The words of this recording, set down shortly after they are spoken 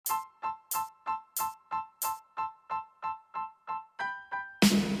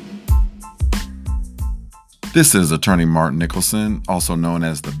This is Attorney Martin Nicholson, also known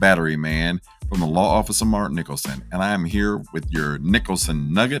as the Battery Man from the Law Office of Martin Nicholson, and I am here with your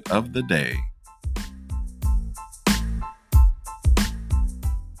Nicholson Nugget of the Day.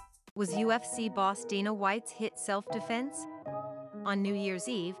 Was UFC boss Dana White's hit self-defense? On New Year's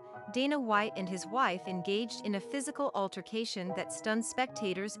Eve, Dana White and his wife engaged in a physical altercation that stunned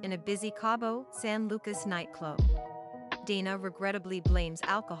spectators in a busy Cabo San Lucas nightclub. Dana regrettably blames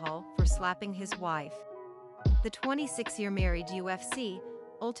alcohol for slapping his wife. The 26-year married UFC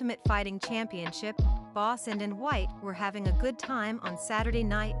Ultimate Fighting Championship boss and White were having a good time on Saturday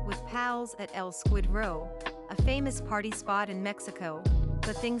night with pals at El Squid Row, a famous party spot in Mexico,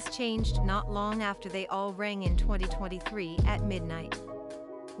 but things changed not long after they all rang in 2023 at midnight.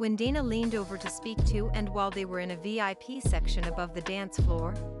 When Dana leaned over to speak to and while they were in a VIP section above the dance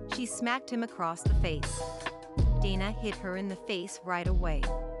floor, she smacked him across the face. Dana hit her in the face right away.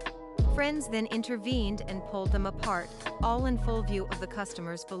 Friends then intervened and pulled them apart, all in full view of the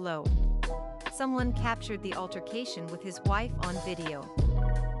customers below. Someone captured the altercation with his wife on video.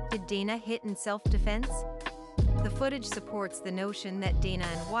 Did Dana hit in self-defense? The footage supports the notion that Dana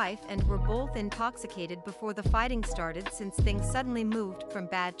and wife were both intoxicated before the fighting started, since things suddenly moved from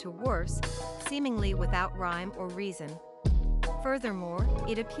bad to worse, seemingly without rhyme or reason. Furthermore,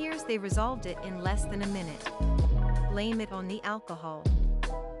 it appears they resolved it in less than a minute. Blame it on the alcohol.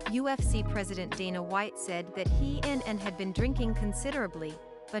 UFC President Dana White said that he and had been drinking considerably,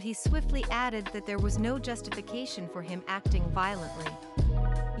 but he swiftly added that there was no justification for him acting violently.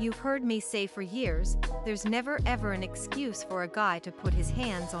 "You've heard me say for years, there's never ever an excuse for a guy to put his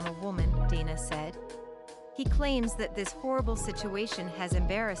hands on a woman," Dana said. He claims that this horrible situation has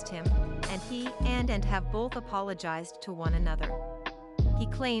embarrassed him, and he and have both apologized to one another. He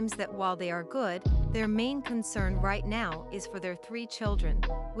claims that while they are good, their main concern right now is for their 3 children,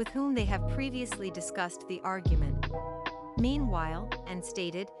 with whom they have previously discussed the argument. Meanwhile, and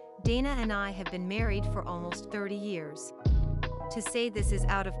stated, "Dana and I have been married for almost 30 years. To say this is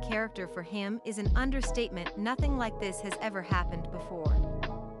out of character for him is an understatement. Nothing like this has ever happened before.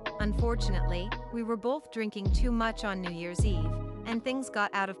 Unfortunately, we were both drinking too much on New Year's Eve, and things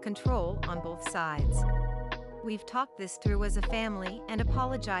got out of control on both sides. We've talked this through as a family and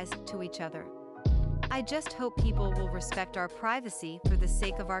apologized to each other. I just hope people will respect our privacy for the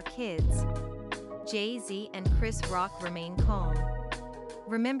sake of our kids." Jay-Z and Chris Rock remain calm.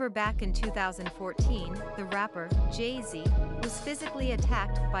 Remember back in 2014, the rapper, Jay-Z, was physically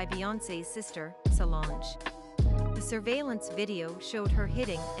attacked by Beyoncé's sister, Solange. The surveillance video showed her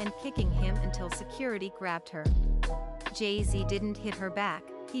hitting and kicking him until security grabbed her. Jay-Z didn't hit her back,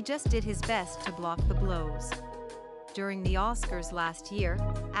 he just did his best to block the blows. During the Oscars last year,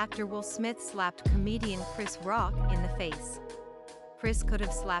 actor Will Smith slapped comedian Chris Rock in the face. Chris could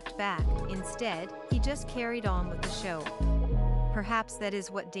have slapped back, instead, he just carried on with the show. Perhaps that is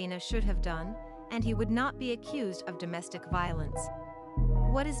what Dana should have done, and he would not be accused of domestic violence.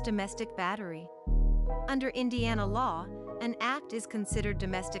 What is domestic battery? Under Indiana law, an act is considered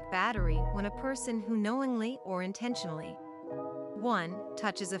domestic battery when a person who knowingly or intentionally 1.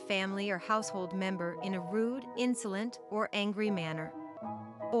 Touches a family or household member in a rude, insolent, or angry manner.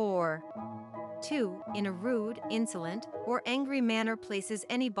 Or 2. In a rude, insolent, or angry manner places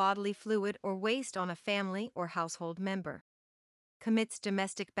any bodily fluid or waste on a family or household member. Commits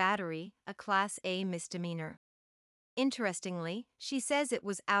domestic battery, a Class A misdemeanor. Interestingly, she says it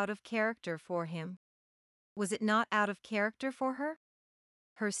was out of character for him. Was it not out of character for her?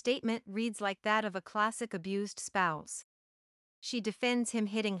 Her statement reads like that of a classic abused spouse. She defends him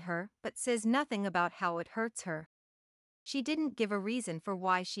hitting her, but says nothing about how it hurts her. She didn't give a reason for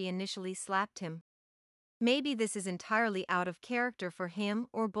why she initially slapped him. Maybe this is entirely out of character for him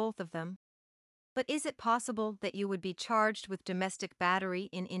or both of them. But is it possible that you would be charged with domestic battery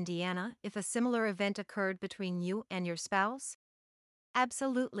in Indiana if a similar event occurred between you and your spouse?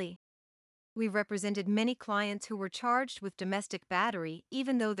 Absolutely. We represented many clients who were charged with domestic battery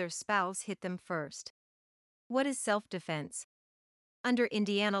even though their spouse hit them first. What is self-defense? Under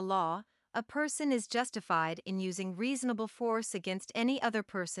Indiana law, a person is justified in using reasonable force against any other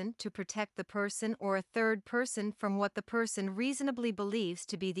person to protect the person or a third person from what the person reasonably believes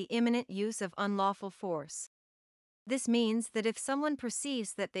to be the imminent use of unlawful force. This means that if someone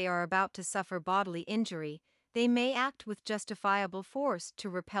perceives that they are about to suffer bodily injury, they may act with justifiable force to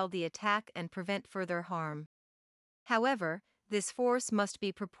repel the attack and prevent further harm. However, this force must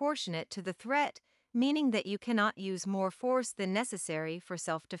be proportionate to the threat, meaning that you cannot use more force than necessary for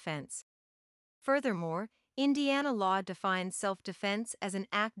self-defense. Furthermore, Indiana law defines self-defense as an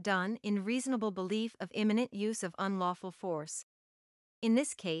act done in reasonable belief of imminent use of unlawful force. In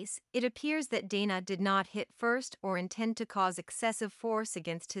this case, it appears that Dana did not hit first or intend to cause excessive force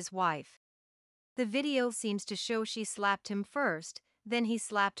against his wife. The video seems to show she slapped him first, then he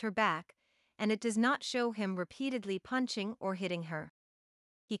slapped her back, and it does not show him repeatedly punching or hitting her.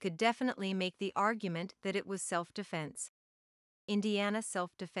 He could definitely make the argument that it was self-defense. Indiana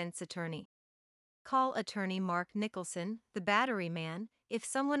self-defense attorney. Call attorney Mark Nicholson, the battery man, if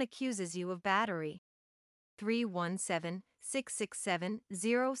someone accuses you of battery.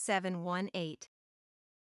 317-667-0718